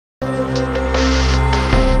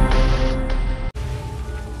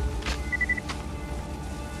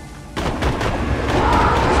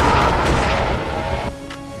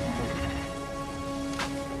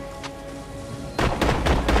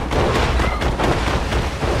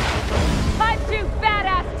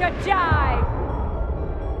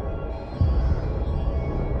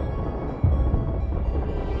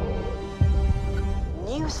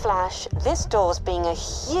Ash, this door's being a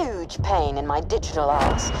huge pain in my digital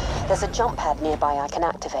arse. There's a jump pad nearby I can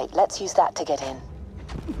activate. Let's use that to get in.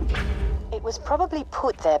 It was probably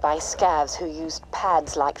put there by scavs who used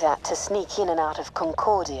pads like that to sneak in and out of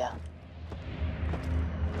Concordia.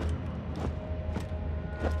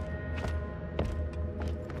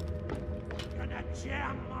 Gonna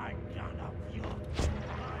jam my gun up your...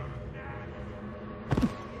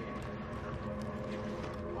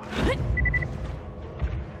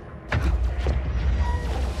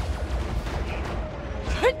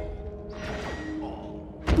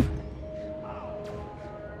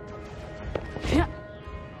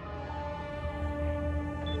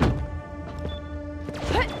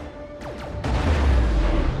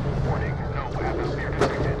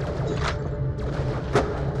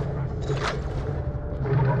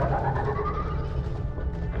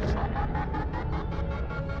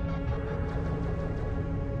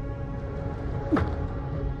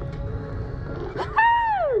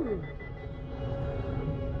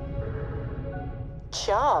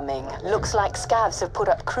 Charming. Looks like scavs have put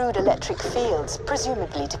up crude electric fields,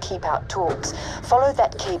 presumably to keep out talks. Follow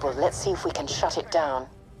that cable. Let's see if we can shut it down.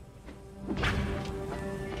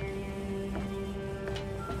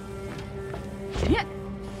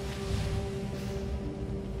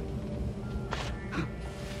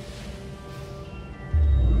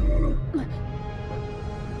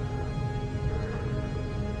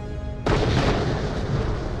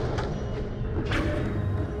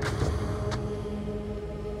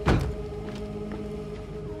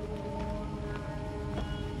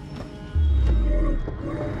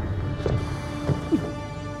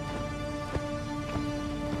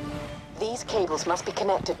 These cables must be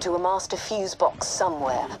connected to a master fuse box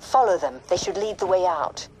somewhere. Follow them. They should lead the way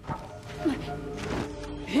out.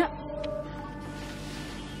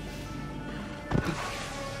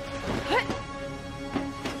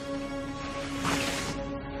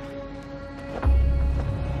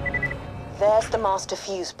 There's the master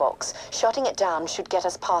fuse box. Shutting it down should get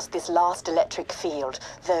us past this last electric field,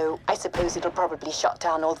 though I suppose it'll probably shut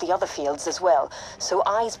down all the other fields as well, so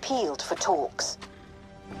eyes peeled for talks.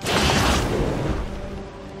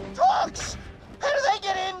 Talks! How do they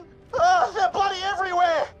get in? Oh, they're bloody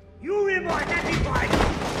everywhere! You in my happy bike!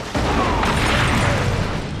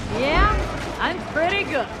 Yeah, I'm pretty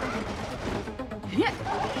good.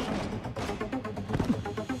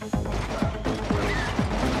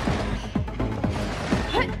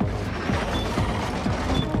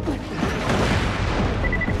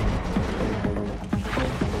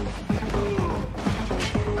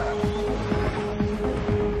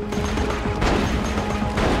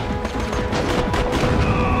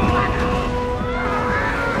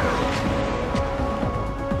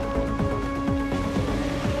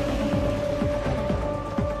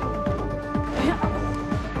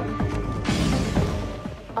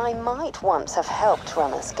 I might once have helped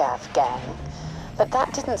run a scav gang, but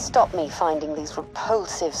that didn't stop me finding these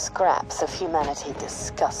repulsive scraps of humanity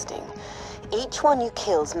disgusting. Each one you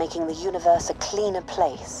kill's making the universe a cleaner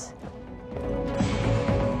place.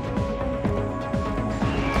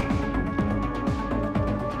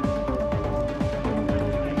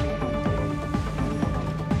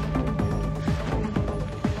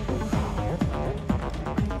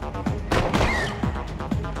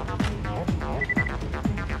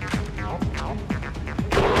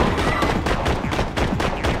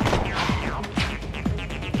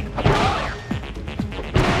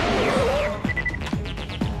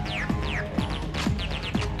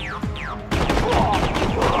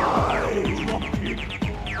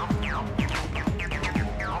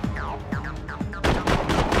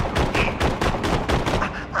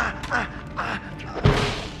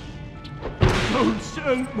 Don't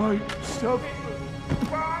send my stuff.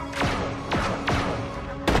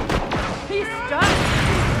 He's stuck.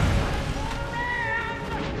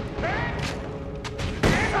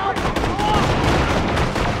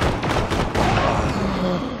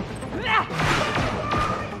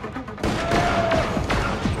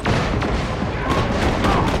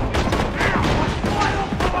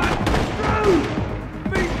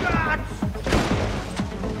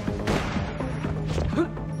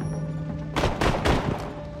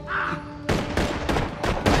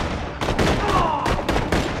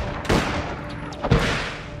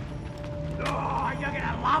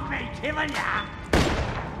 Killing ya!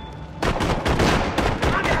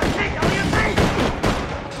 I'm gonna take all your face!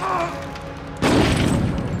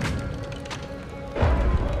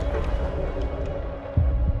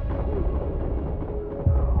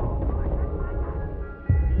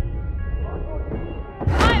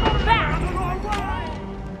 I'm back! All right!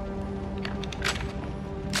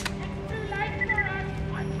 It's too late for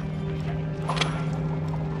us!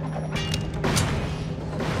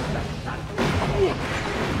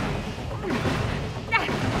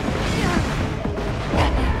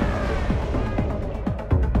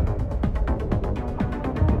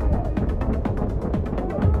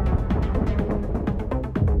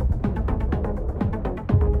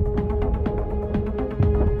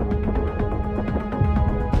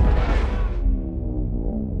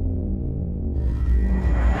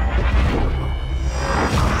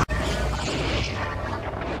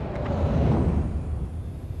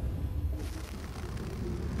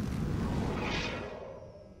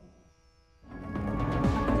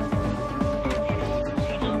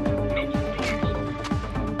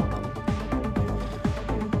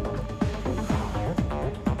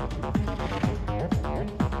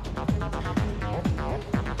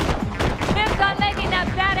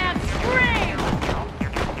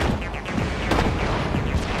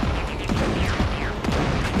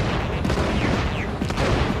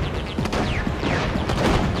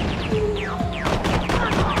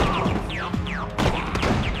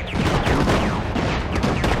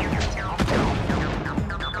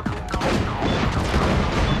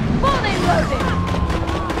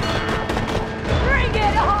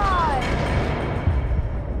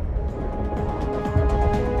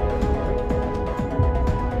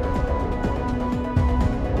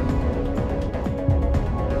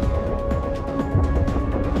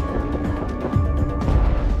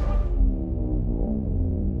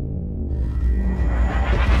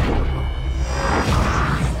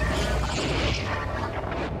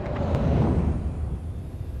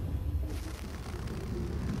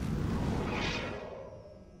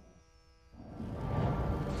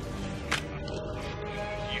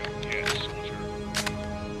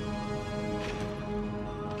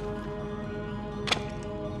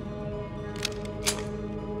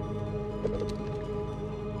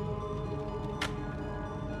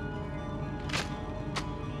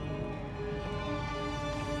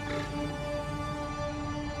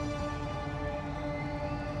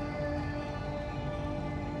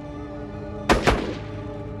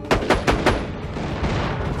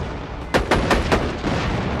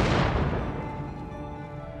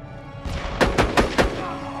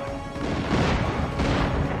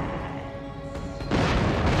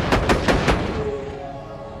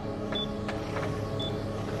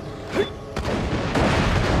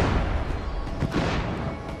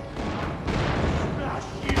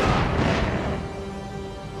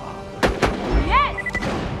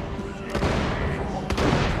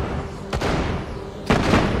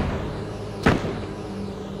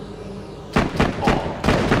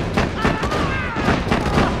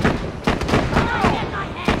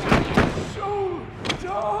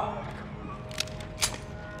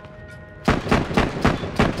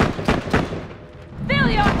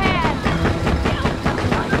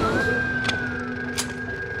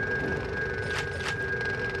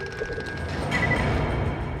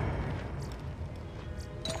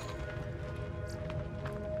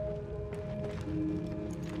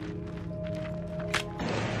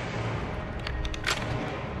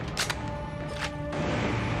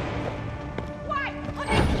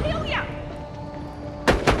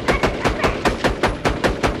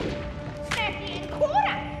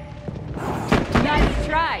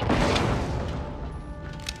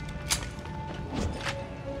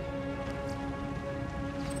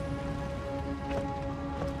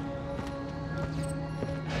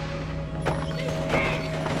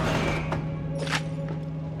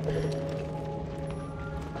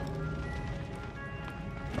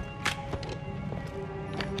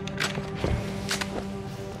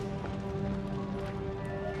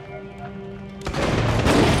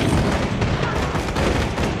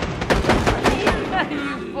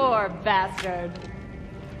 bastard.